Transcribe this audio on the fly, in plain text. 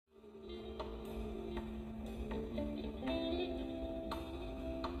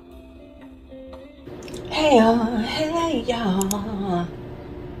Hey y'all.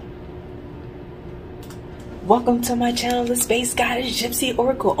 Welcome to my channel, the Space Goddess Gypsy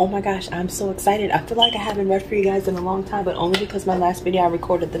Oracle. Oh my gosh, I'm so excited. I feel like I haven't read for you guys in a long time, but only because my last video I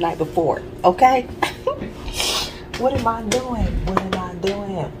recorded the night before. Okay? What am I doing? What am I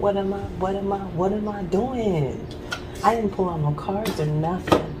doing? What am I doing? I didn't pull out no cards or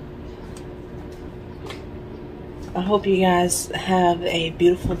nothing. I hope you guys have a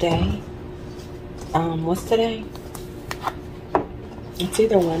beautiful day. What's today? It's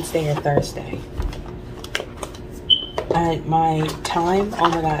either Wednesday or Thursday. My time, oh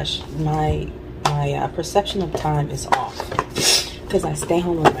my gosh, my perception of time is off because I stay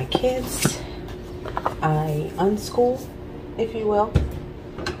home with my kids. I unschool, if you will.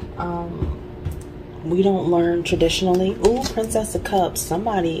 We don't learn traditionally. Ooh, Princess of Cups.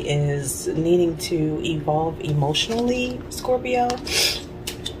 Somebody is needing to evolve emotionally, Scorpio.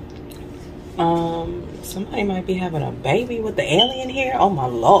 Somebody might be having a baby with the alien here. Oh my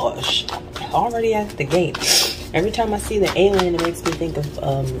gosh. Already at the gate. Every time I see the alien, it makes me think of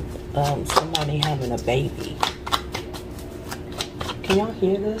somebody having a baby. Can y'all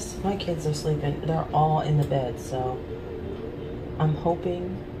hear this? My kids are sleeping. They're all in the bed, so I'm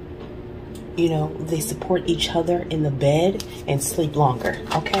hoping, you know, they support each other in the bed and sleep longer.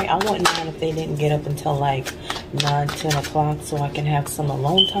 Okay, I wouldn't mind if they didn't get up until like 9, 10 o'clock so I can have some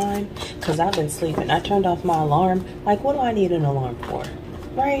alone time, because I've been sleeping. I turned off my alarm. Like, what do I need an alarm for?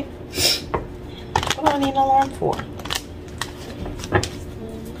 Right? What do I need an alarm for?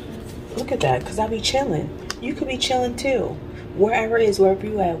 Look at that, because I be chilling. You could be chilling too. Wherever it is, wherever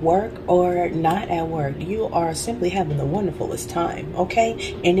you at work or not at work, you are simply having the wonderfulest time,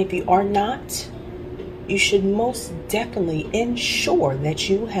 okay? And if you are not, you should most definitely ensure that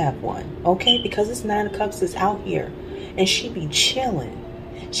you have one, okay? Because this Nine of Cups is out here, and she be chilling.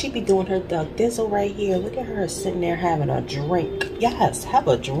 She be doing her duck dizzle right here. Look at her sitting there having a drink. Yes, have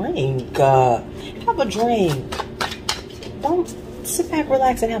a drink. Have a drink. Don't sit back,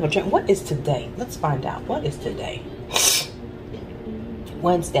 relax, and have a drink. What is today? Let's find out. What is today?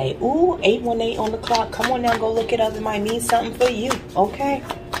 Wednesday. Ooh, 818 on the clock. Come on now, go look it up. It might mean something for you, okay?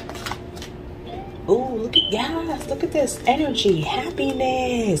 Ooh, look at, yes, look at this energy,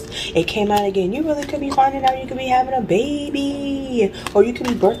 happiness. It came out again. You really could be finding out you could be having a baby, or you could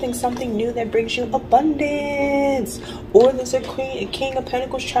be birthing something new that brings you abundance, or there's a king of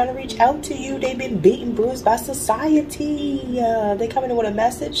pentacles trying to reach out to you. They've been beaten, bruised by society. They coming in with a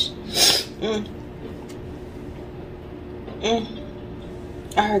message.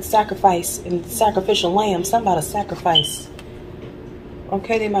 I heard sacrifice and sacrificial lamb. Somebody about to sacrifice.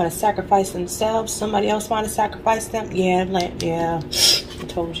 Okay, they might have sacrificed themselves. Somebody else might have sacrificed them. Yeah, I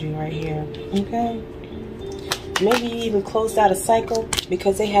told you right here. Okay. Maybe you even closed out a cycle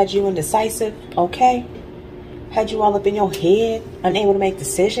because they had you indecisive. Okay. Had you all up in your head, unable to make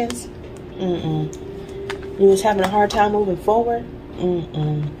decisions. You was having a hard time moving forward.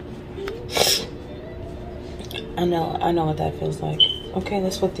 I know what that feels like. Okay,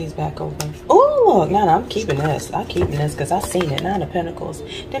 let's flip these back over. Oh, look, no, I'm keeping this. I'm keeping this because I've seen it. Nine of Pentacles.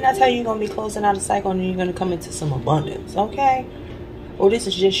 Didn't I tell you you're going to be closing out a cycle and you're going to come into some abundance, okay? Or this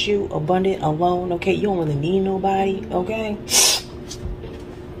is just you, abundant, alone, okay? You don't really need nobody, okay?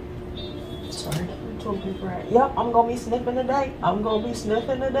 Sorry. Yep, I'm going to be sniffing today. I'm going to be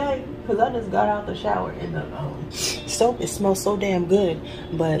sniffing today because I just got out the shower and the soap, it smells so damn good,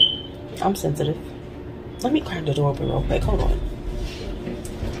 but I'm sensitive. Let me crack the door open real quick. Hold on.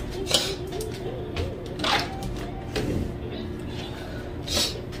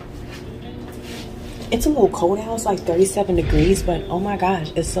 It's a little cold out. It's like 37 degrees, but oh my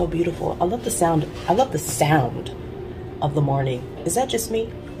gosh, it's so beautiful. I love the sound. I love the sound of the morning. Is that just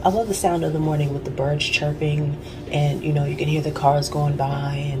me? I love the sound of the morning with the birds chirping, and you know, you can hear the cars going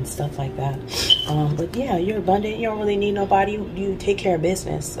by and stuff like that. But yeah, you're abundant. You don't really need nobody. You take care of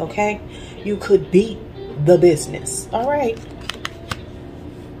business, okay? You could be the business. All right.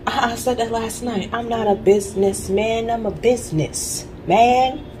 I said that last night. I'm not a businessman. I'm a business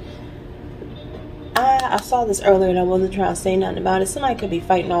man. I saw this earlier and I wasn't trying to say nothing about it. Somebody could be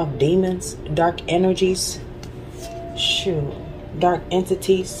fighting off demons, dark energies, shoot, dark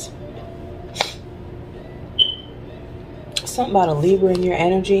entities. Something about a Libra in your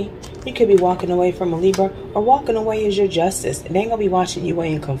energy. You could be walking away from a Libra, or walking away is your justice. They ain't gonna be watching you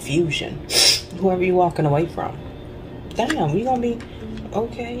in confusion. Whoever you're walking away from. Damn, you gonna be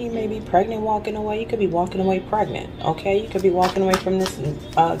okay. You may be pregnant walking away. You could be walking away pregnant. Okay, you could be walking away from this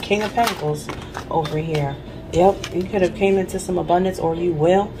King of Pentacles over here. Yep, you could have came into some abundance, or you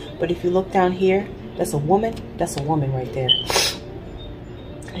will. But if you look down here, that's a woman. That's a woman right there.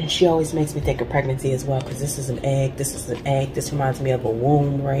 And she always makes me think of pregnancy as well, because this is an egg. This is an egg. This reminds me of a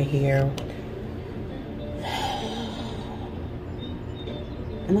womb right here.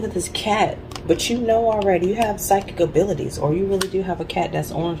 And look at this cat. But you know already, you have psychic abilities, or you really do have a cat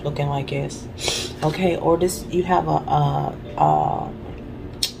that's orange looking like this. Okay, or this, you have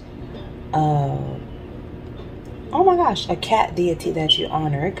oh my gosh, a cat deity that you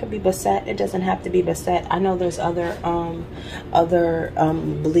honor. It could be Basset. It doesn't have to be Basset. I know there's other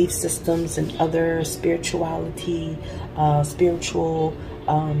belief systems and other spirituality, how do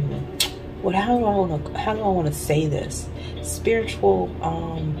I want to say this? Spiritual,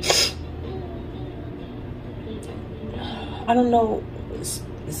 I don't know,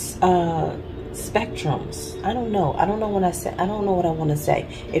 spectrums. I don't know what I want to say.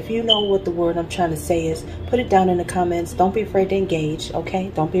 If you know what the word I'm trying to say is, put it down in the comments. Don't be afraid to engage, okay?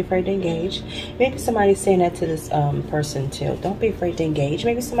 Don't be afraid to engage. Maybe somebody's saying that to this person too. Don't be afraid to engage.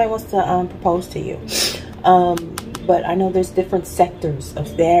 Maybe somebody wants to propose to you. But I know there's different sectors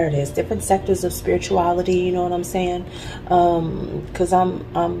of, there it is, different sectors of spirituality, you know what I'm saying? Because I'm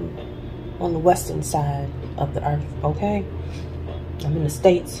on the western side of the earth, okay? I'm in the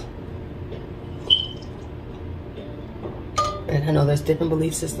States. And I know there's different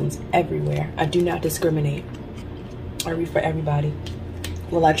belief systems everywhere. I do not discriminate. I read for everybody.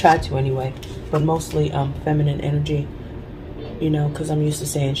 Well, I try to anyway. But mostly feminine energy. You know, because I'm used to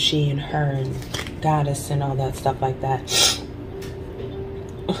saying she and her and goddess and all that stuff like that.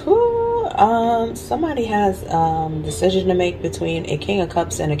 Somebody has decision to make between a King of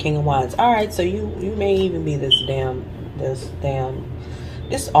Cups and a King of Wands. Alright, so you may even be this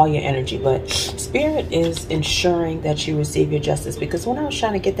all your energy, but Spirit is ensuring that you receive your justice. Because when I was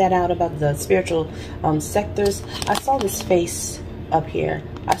trying to get that out about the spiritual sectors, I saw this face up here.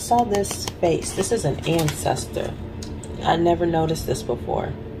 I saw this face. This is an ancestor. I never noticed this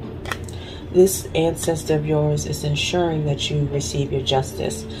before. This ancestor of yours is ensuring that you receive your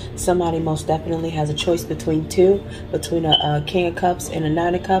justice. Somebody most definitely has a choice between two, between a King of Cups and a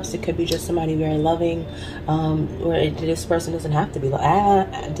Nine of Cups. It could be just somebody very loving, where this person doesn't have to be.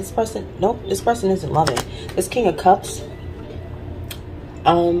 This person isn't loving. This King of Cups,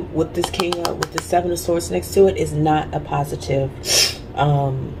 with this with the Seven of Swords next to it, is not a positive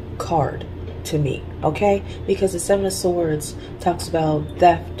card to me, okay? Because the Seven of Swords talks about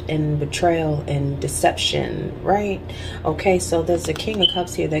theft and betrayal and deception, right? Okay, so there's a King of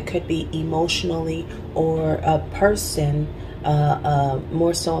Cups here that could be emotionally, or a person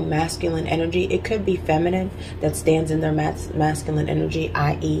more so masculine energy. It could be feminine that stands in their masculine energy,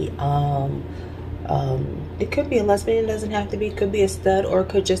 i.e. It could be a lesbian. It doesn't have to be. It could be a stud, or it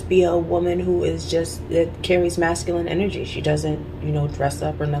could just be a woman who is that carries masculine energy. She doesn't, you know, dress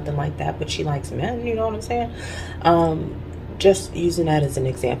up or nothing like that, but she likes men, you know what I'm saying? Just using that as an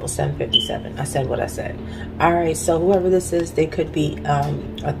example. 757. I said what I said. All right, so whoever this is, they could be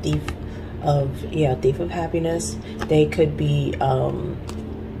a thief of happiness. They could be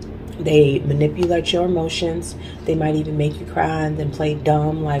they manipulate your emotions. They might even make you cry and then play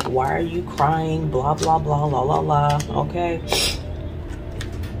dumb, like, why are you crying, blah blah blah, la la la. Okay,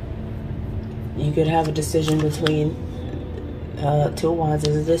 you could have a decision between Two of Wands.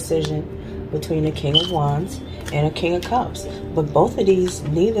 Is a decision between a King of Wands and a King of Cups. But both of these,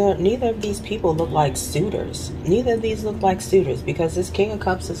 neither of these people look like suitors. Neither of these look like suitors, because this King of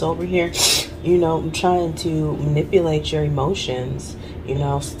Cups is over here, you know, trying to manipulate your emotions, you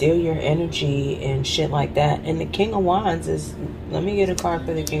know, steal your energy and shit like that. And the King of Wands is, let me get a card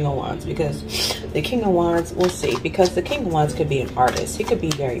for the King of Wands, because the King of Wands, we'll see, because the King of Wands could be an artist. He could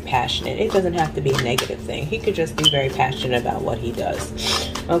be very passionate. It doesn't have to be a negative thing. He could just be very passionate about what he does.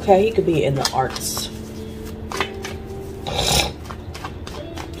 Okay, he could be in the arts.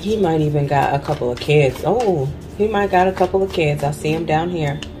 He might even got a couple of kids. Oh, he might got a couple of kids. I see him down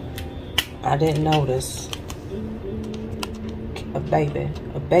here. I didn't notice. A baby,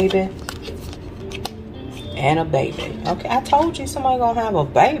 and a baby. Okay, I told you somebody gonna have a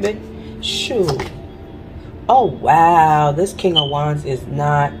baby. Shoot. Oh wow, this King of Wands is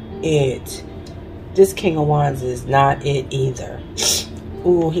not it. This King of Wands is not it either.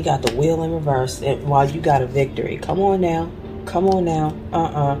 Ooh, he got the wheel in reverse while you got a victory. Come on now. Come on now.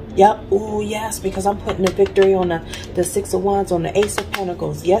 Yep. Ooh, yes, because I'm putting a victory on the Six of Wands, on the Ace of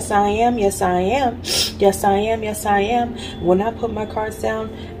Pentacles. Yes, I am. Yes, I am. Yes, I am. Yes, I am. When I put my cards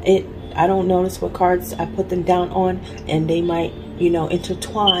down, I don't notice what cards I put them down on, and they might, you know,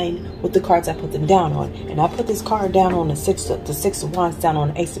 intertwine with the cards I put them down on. And I put this card down on the Six of Wands down on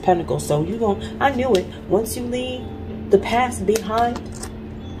the Ace of Pentacles. So I knew it. Once you leave the past behind,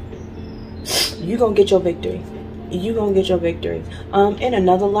 you're gonna get your victory. you gonna get your victory. In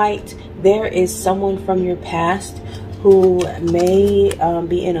another light, there is someone from your past who may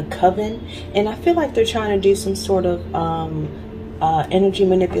be in a coven, and I feel like they're trying to do some sort of energy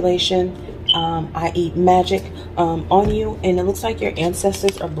manipulation, i.e. magic, on you, and it looks like your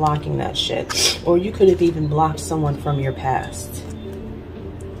ancestors are blocking that shit. Or you could have even blocked someone from your past.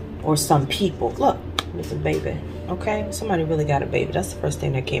 Or some people. Look, there's a baby. Okay, somebody really got a baby. That's the first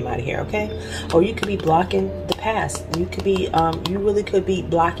thing that came out of here. Okay, or you could be blocking the past. You could be you really could be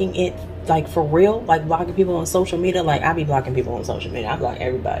blocking it, like for real, like blocking people on social media. Like I be blocking people on social media. I block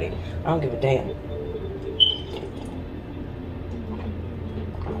everybody. I don't give a damn,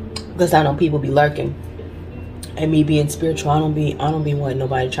 because I know people be lurking. And me being spiritual, I don't be wanting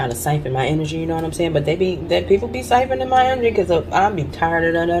nobody trying to siphon my energy, you know what I'm saying? But people be siphoning my energy, because I be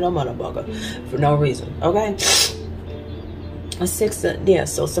tired of that motherfucker for no reason. Okay, a 6, yeah.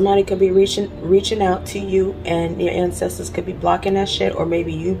 So somebody could be reaching out to you, and your ancestors could be blocking that shit, or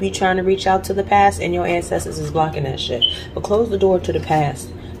maybe you be trying to reach out to the past, and your ancestors is blocking that shit. But close the door to the past.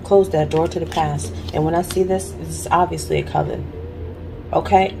 Close that door to the past. And when I see this is obviously a coven.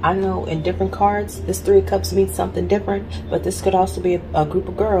 Okay, I know in different cards, this 3 of Cups means something different, but this could also be a group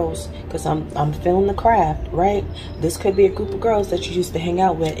of girls, because I'm feeling the craft, right? This could be a group of girls that you used to hang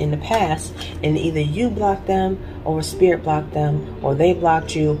out with in the past, and either you blocked them, or spirit blocked them, or they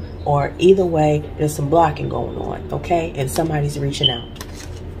blocked you, or either way, there's some blocking going on, okay? And somebody's reaching out.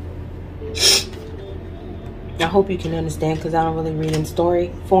 I hope you can understand, because I don't really read in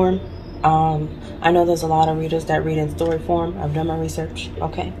story form. I know there's a lot of readers that read in story form. I've done my research,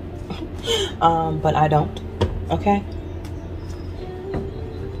 okay? But I don't, okay?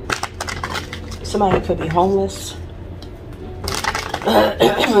 Somebody could be homeless.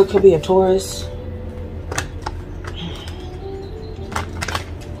 It could be a tourist.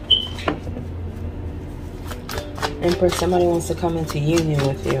 Empress, somebody wants to come into union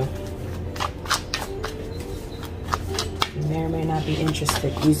with you. You may or may not be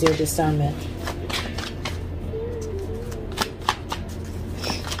interested. Use your discernment.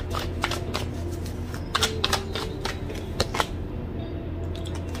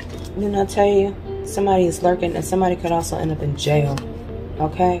 Didn't I tell you? Somebody is lurking, and somebody could also end up in jail.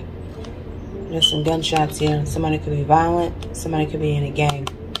 Okay? There's some gunshots here. Somebody could be violent. Somebody could be in a gang.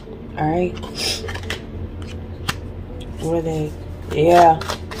 Alright? What are they? Yeah.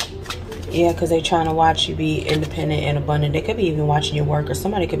 Yeah, because they're trying to watch you be independent and abundant. They could be even watching your work, or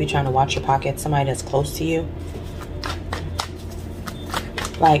somebody could be trying to watch your pocket. Somebody that's close to you.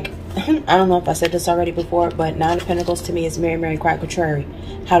 Like, I don't know if I said this already before, but 9 of Pentacles to me is Mary, Mary, quite contrary.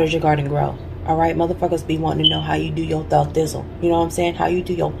 How does your garden grow? Alright, motherfuckers be wanting to know how you do your thizzle. You know what I'm saying? How you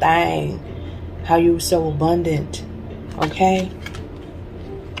do your thing. How you so abundant. Okay?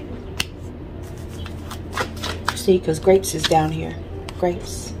 See, because grapes is down here.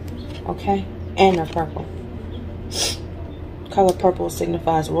 Grapes. Okay? And they're purple. Color purple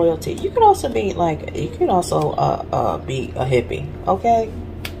signifies royalty. You could also be like, you could also be a hippie. Okay?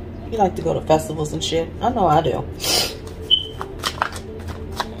 You like to go to festivals and shit. I know I do.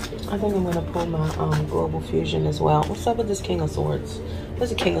 I think I'm going to pull my global fusion as well. What's up with this King of Swords?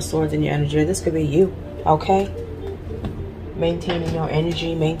 There's a King of Swords in your energy. This could be you. Okay? Maintaining your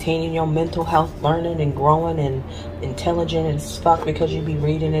energy, maintaining your mental health, learning and growing and intelligent as fuck, because you be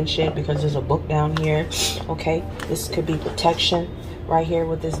reading and shit, because there's a book down here. Okay? This could be protection right here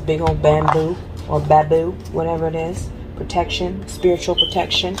with this big old bamboo or babu, whatever it is. Protection, spiritual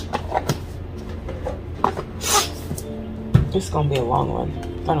protection. It's gonna be a long one.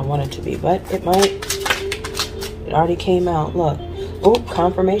 I don't want it to be, but it might. It already came out. Look. Oh,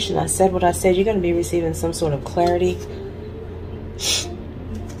 confirmation. I said what I said. You're gonna be receiving some sort of clarity.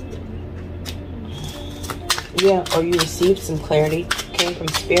 Yeah, or you received some clarity. Came from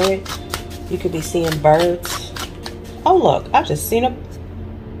spirit. You could be seeing birds. Oh, look. I just seen a...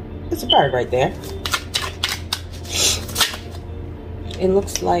 It's a bird right there. It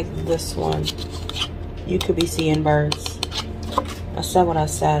looks like this one. You could be seeing birds. I said what I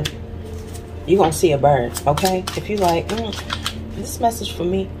said. You're going to see a bird, okay? If you like, this message for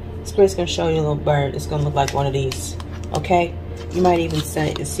me, Spirit's going to show you a little bird. It's going to look like one of these, okay? You might even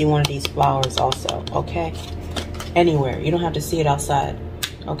see one of these flowers also, okay? Anywhere. You don't have to see it outside,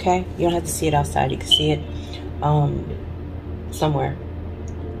 okay? You don't have to see it outside. You can see it somewhere.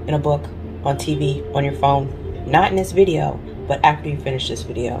 In a book, on TV, on your phone. Not in this video, but after you finish this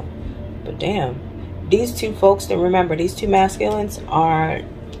video. But damn, these two folks, that remember, these two masculines are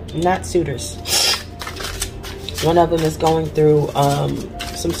not suitors. One of them is going through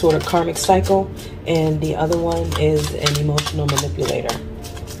some sort of karmic cycle, and the other one is an emotional manipulator.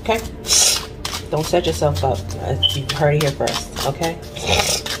 Okay? Don't set yourself up. You heard it here first, okay?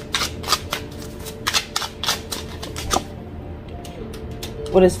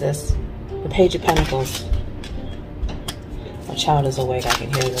 What is this? The Page of Pentacles. My child is awake. I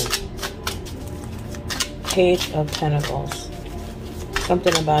can hear them. Page of Pentacles.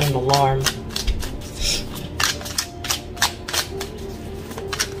 Something about an alarm.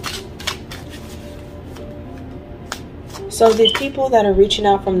 So the people that are reaching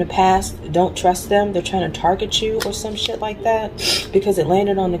out from the past, don't trust them. They're trying to target you or some shit like that. Because it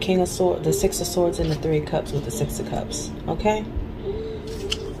landed on the King of Swords, the Six of Swords, and the Three of Cups with the Six of Cups. Okay?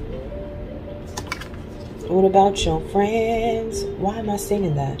 What about your friends? Why am I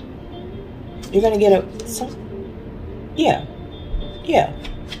singing that? You're going to get yeah. Yeah.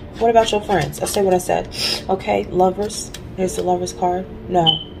 What about your friends? I said what I said. Okay, lovers. Here's the Lovers card. No.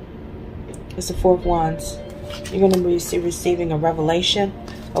 It's the Four of Wands. You're going to be receiving a revelation.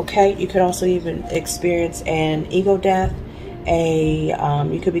 Okay, you could also even experience an ego death.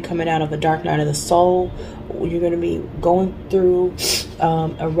 You could be coming out of a dark night of the soul. You're going to be going through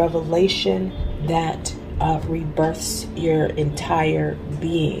a revelation that rebirths your entire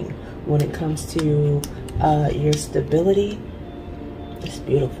being when it comes to your stability. It's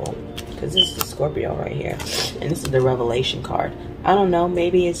beautiful because this is the Scorpio right here, and this is the revelation card. I don't know,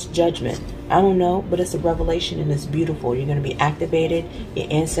 maybe it's judgment. I don't know, but it's a revelation and it's beautiful. You're going to be activated. Your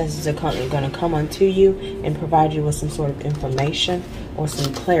ancestors are going to come unto you and provide you with some sort of information or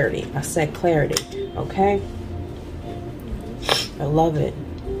some clarity. I said clarity, okay? I love it.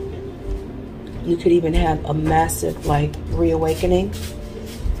 You could even have a massive, like, reawakening.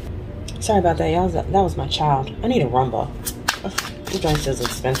 Sorry about that, y'all. That was my child. I need a rumba. This joint is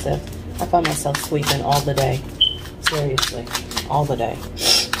expensive. I find myself sweeping all the day. Seriously, all the day.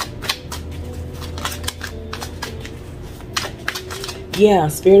 Yeah,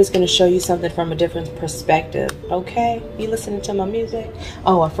 Spirit is going to show you something from a different perspective. Okay? You listening to my music?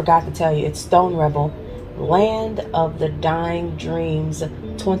 Oh, I forgot to tell you. It's Stone Rebel. Land of the Dying Dreams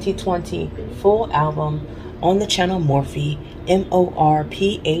 2020 full album on the channel Morphy, M-O-R-P-H-Y.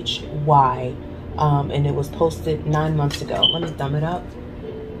 And it was posted 9 months ago. Let me thumb it up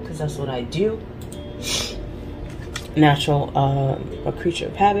because that's what I do. Natural, a creature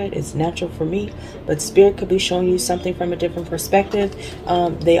of habit. It's natural for me, but Spirit could be showing you something from a different perspective.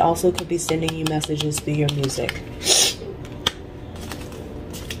 They also could be sending you messages through your music.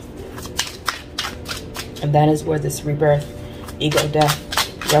 And that is where this rebirth, ego death,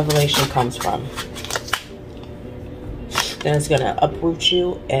 revelation comes from. Then it's going to uproot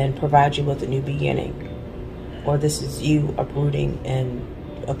you and provide you with a new beginning. Or this is you uprooting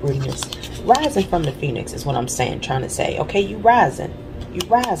yourself. Rising from the phoenix is what I'm trying to say. Okay, you rising. You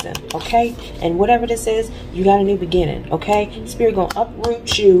rising, okay? And whatever this is, you got a new beginning, okay? Spirit going to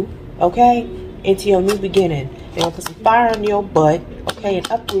uproot you, okay, into your new beginning. They're going to put some fire on your butt, okay, and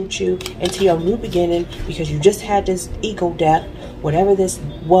uproot you into your new beginning because you just had this ego death, whatever this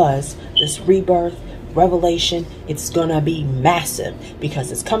was, this rebirth, revelation. It's gonna be massive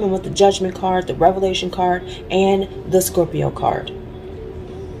because it's coming with the Judgment card, the Revelation card, and the Scorpio card.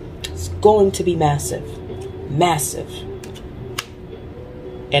 It's going to be massive. Massive.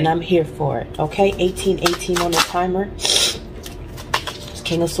 And I'm here for it. Okay, 1818 on the timer. This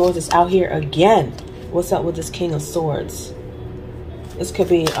King of Swords is out here again. What's up with this King of Swords? This could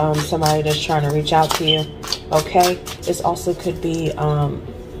be somebody that's trying to reach out to you. Okay, this also could be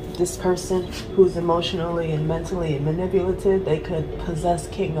this person who's emotionally and mentally manipulative. They could possess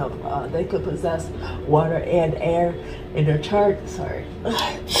they could possess water and air in their chart. Sorry.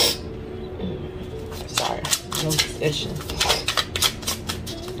 Sorry. No itching.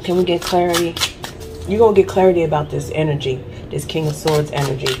 Can we get clarity? You're going to get clarity about this energy. This King of Swords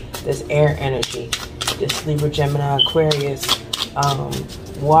energy. This air energy. This Libra, Gemini, Aquarius,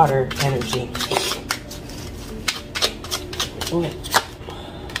 water energy.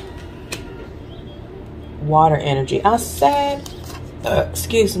 Water energy. I said,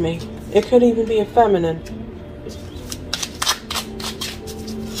 excuse me, it could even be a feminine.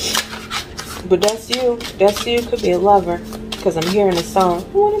 But that's you. That's you. Could be a lover. Because I'm hearing a song. I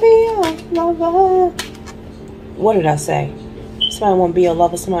want to be a lover. What did I say? Somebody want to be a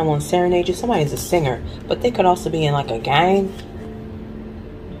lover. Somebody want to serenade you. Somebody is a singer. But they could also be in like a gang.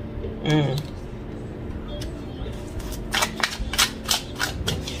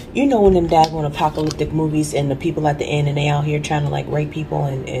 You know in them daggone apocalyptic movies and the people at the end and they out here trying to like rape people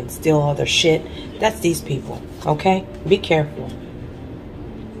and steal all their shit. That's these people. Okay? Be careful.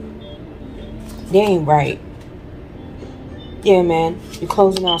 They ain't right. Yeah, man. You're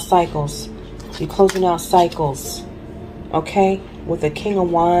closing out cycles. You're closing out cycles. Okay? With the King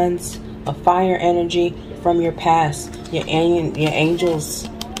of Wands, a fire energy from your past. Your angels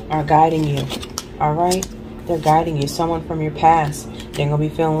are guiding you. All right? They're guiding you. Someone from your past. They're going to be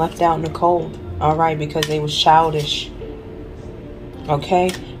feeling left out in the cold. All right? Because they was childish.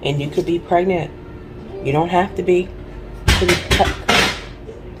 Okay? And you could be pregnant. You don't have to be. You could be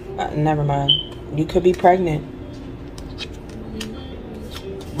never mind. You could be pregnant.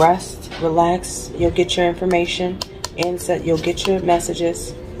 Rest. Relax. You'll get your information. You'll get your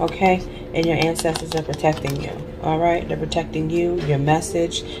messages. Okay? And your ancestors are protecting you. All right? They're protecting you, your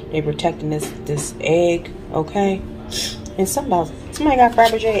message. They're protecting this egg. Okay? And somebody got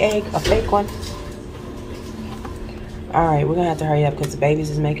Fabergé egg, a fake one. All right, we're going to have to hurry up because the babies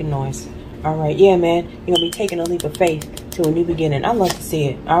is making noise. All right, yeah, man. You're going to be taking a leap of faith to a new beginning. I love to see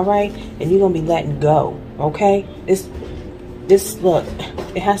it. All right? And you're going to be letting go. Okay? Look,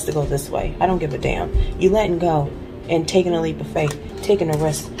 it has to go this way. I don't give a damn. You letting go and taking a leap of faith, taking a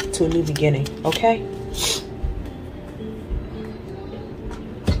risk to a new beginning. Okay?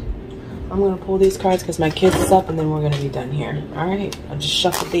 I'm going to pull these cards because my kids is up and then we're going to be done here. All right? I just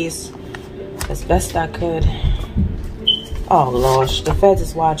shuffled these as best I could. Oh, Lord. The feds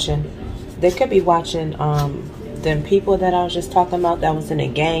is watching. They could be watching them people that I was just talking about that was in a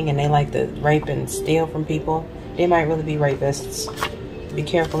gang and they like to rape and steal from people. They might really be rapists. Be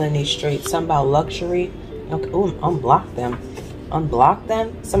careful in these streets. Something about luxury. Okay. Ooh, unblock them. Unblock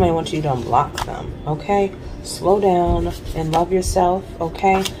them? Somebody wants you to unblock them. Okay? Slow down and love yourself.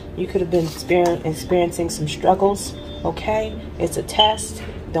 Okay? You could have been experiencing some struggles. Okay? It's a test.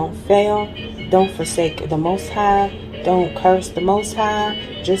 Don't fail. Don't forsake the Most High. Don't curse the Most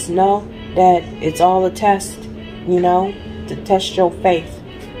High. Just know that it's all a test, you know, to test your faith.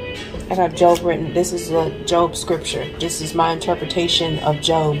 I got Job written. This is a Job scripture. This is my interpretation of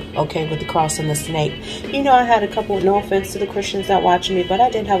Job, okay, with the cross and the snake. You know, I had a couple, no offense to the Christians that watching me, but I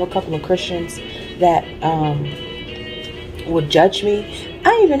did have a couple of Christians that would judge me.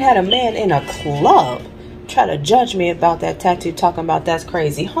 I even had a man in a club try to judge me about that tattoo, talking about that's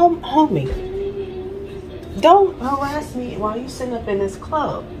crazy. Homie, don't harass me while you sitting up in this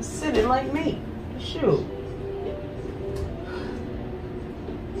club, sitting like me. Shoot.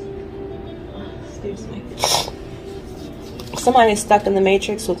 Excuse me. Somebody stuck in the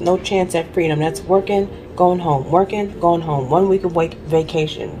matrix with no chance at freedom. That's working, going home, working, going home. 1 week of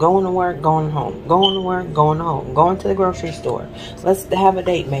vacation, going to work, going home, going to work, going home, going to the grocery store. Let's have a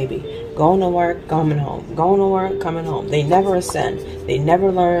date maybe. Going to work, coming home, going to work, coming home. They never ascend. They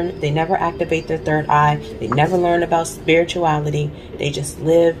never learn. They never activate their third eye. They never learn about spirituality. They just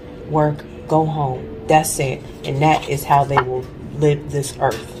live, work, go home. That's it. And that is how they will live this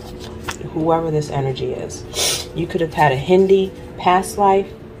earth. Whoever this energy is. You could have had a Hindi past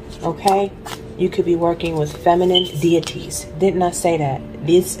life, okay? You could be working with feminine deities. Didn't I say that?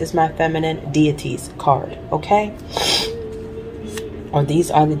 This is my feminine deities card, okay? Or these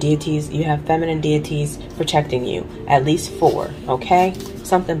are the deities. You have feminine deities protecting you. At least 4, okay?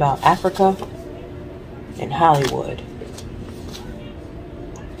 Something about Africa and Hollywood.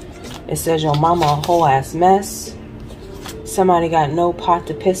 It says your mama a whole ass mess. Somebody got no pot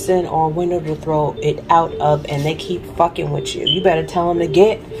to piss in or window to throw it out of, and they keep fucking with you. You better tell them to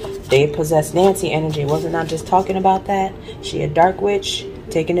get. They possess Nancy energy. Wasn't I just talking about that? She a dark witch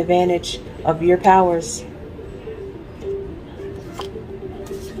taking advantage of your powers.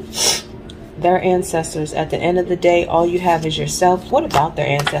 Their ancestors. At the end of the day, all you have is yourself. What about their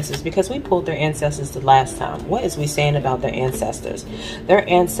ancestors? Because we pulled their ancestors the last time. What is we saying about their ancestors? Their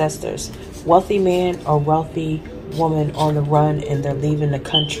ancestors. Wealthy man or wealthy woman on the run and they're leaving the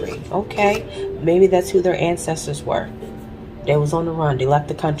country. Okay, maybe that's who their ancestors were. They was on the run. They left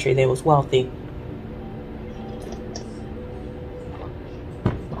the country. They was wealthy.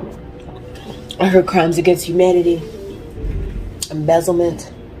 I heard crimes against humanity,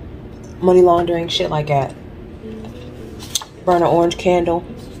 embezzlement, money laundering, shit like that. Burn an orange candle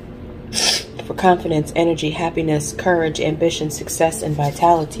for confidence, energy, happiness, courage, ambition, success, and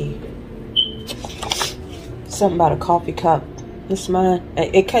vitality. Something about a coffee cup. This is mine.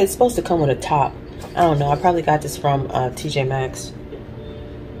 It's supposed to come with a top. I don't know. I probably got this from TJ Maxx.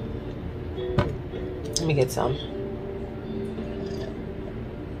 Let me get some.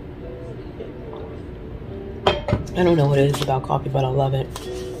 I don't know what it is about coffee, but I love it.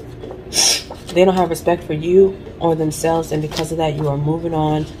 They don't have respect for you or themselves, and because of that, you are moving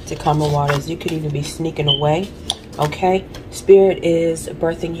on to calmer waters. You could even be sneaking away. Okay, Spirit is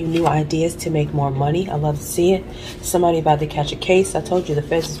birthing you new ideas to make more money. I love to see it. Somebody about to catch a case. I told you the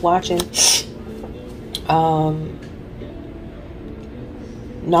feds is watching.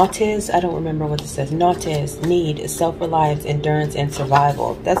 Nautis, I don't remember what it says. Nautis, need, self-reliance, endurance, and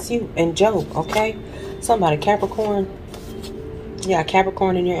survival. That's you and Job, okay? Somebody, Capricorn. Yeah,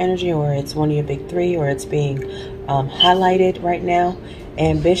 Capricorn in your energy, or it's one of your big three, or it's being highlighted right now.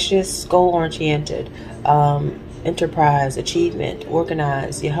 Ambitious, goal-oriented, enterprise, achievement,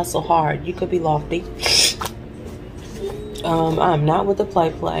 organized. You hustle hard. You could be lofty. I'm not with the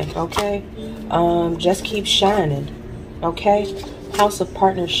play, okay? Just keep shining, okay? House of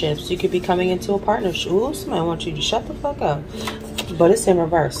partnerships. You could be coming into a partnership. Ooh, somebody wants you to shut the fuck up. But it's in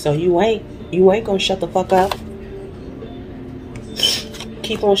reverse, so you ain't gonna shut the fuck up.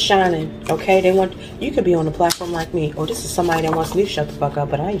 Keep on shining, okay? They want you could be on the platform like me. Oh, this is somebody that wants me to shut the fuck up,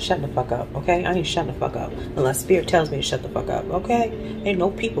 but I ain't shutting the fuck up, okay? I ain't shutting the fuck up unless spirit tells me to shut the fuck up, okay? Ain't no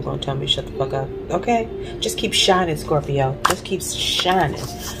people gonna tell me to shut the fuck up, okay? Just keep shining, Scorpio. Just keep shining,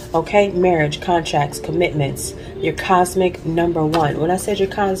 okay? Marriage, contracts, commitments. Your cosmic number one. When I said your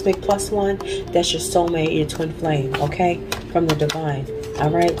cosmic +1, that's your soulmate, your twin flame, okay? From the divine,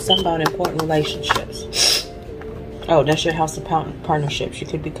 all right? Something about important relationships. Oh, that's your house of partnerships. You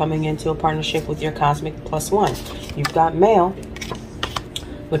could be coming into a partnership with your cosmic +1. You've got male,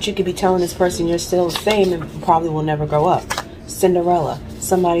 but you could be telling this person you're still the same and probably will never grow up. Cinderella,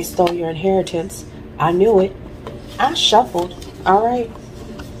 somebody stole your inheritance. I knew it. I shuffled, all right?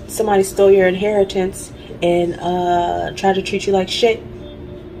 Somebody stole your inheritance and tried to treat you like shit.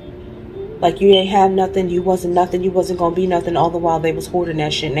 Like you ain't have nothing, you wasn't nothing, you wasn't gonna be nothing, all the while they was hoarding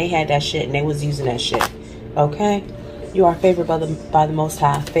that shit and they had that shit and they was using that shit. Okay? You are favored by the Most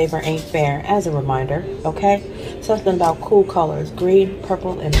High. Favor ain't fair, as a reminder. Okay? Something about cool colors. Green,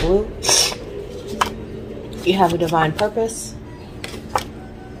 purple, and blue. You have a divine purpose.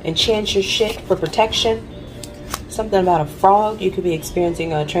 Enchant your shit for protection. Something about a frog. You could be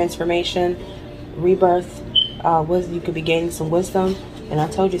experiencing a transformation, rebirth. You could be gaining some wisdom. And I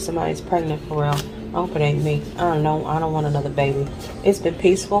told you somebody's pregnant for real. I hope it ain't me. I don't know. I don't want another baby. It's been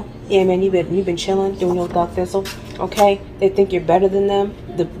peaceful. Yeah, man, you've been chilling, doing your thought thistle. Okay? They think you're better than them.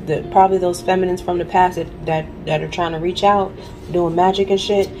 Probably those feminines from the past that are trying to reach out, doing magic and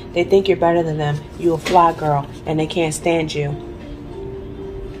shit. They think you're better than them. You a fly girl, and they can't stand you.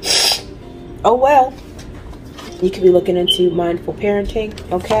 Oh well. You could be looking into mindful parenting.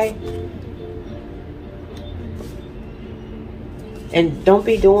 Okay? And don't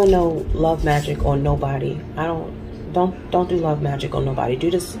be doing no love magic on nobody. Don't do love magic on nobody.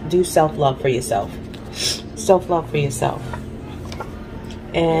 Do self-love for yourself. Self-love for yourself.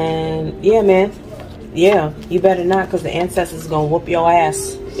 And yeah, man. Yeah, you better not, because the ancestors gonna whoop your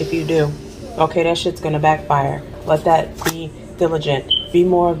ass if you do. Okay, that shit's gonna backfire. Let that be diligent. Be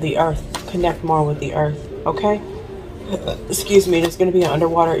more of the earth. Connect more with the earth. Okay? Excuse me, there's gonna be an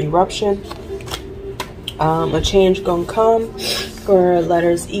underwater eruption. A change gonna come for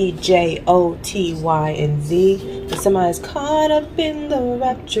letters E, J, O, T, Y, and Z. And somebody's caught up in the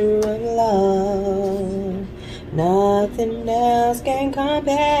rapture of love. Nothing else can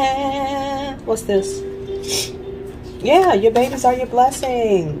compare. What's this? Yeah, your babies are your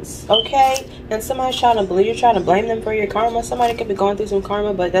blessings. Okay? And somebody's you're trying to blame them for your karma. Somebody could be going through some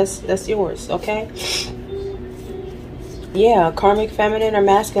karma, but that's yours. Okay? Yeah, karmic feminine or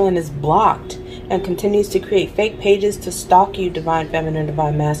masculine is blocked and continues to create fake pages to stalk you, divine feminine,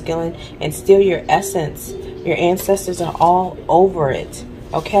 divine masculine, and steal your essence. Your ancestors are all over it.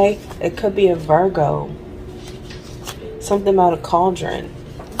 Okay? It could be a Virgo. Something about a cauldron.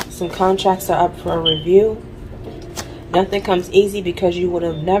 Some contracts are up for a review. Nothing comes easy because you would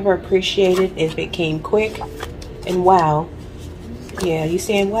have never appreciated if it came quick. And wow. Yeah, you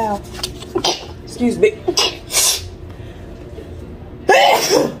saying wow? Excuse me.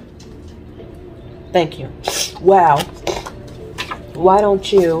 Thank you. Wow. Why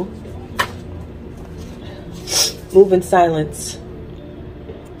don't you move in silence?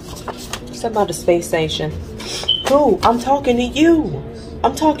 It's about the space station. Who? I'm talking to you.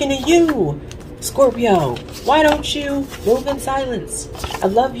 I'm talking to you, Scorpio. Why don't you move in silence? I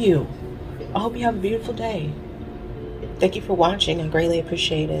love you. I hope you have a beautiful day. Thank you for watching. I greatly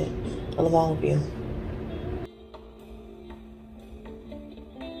appreciate it. I love all of you.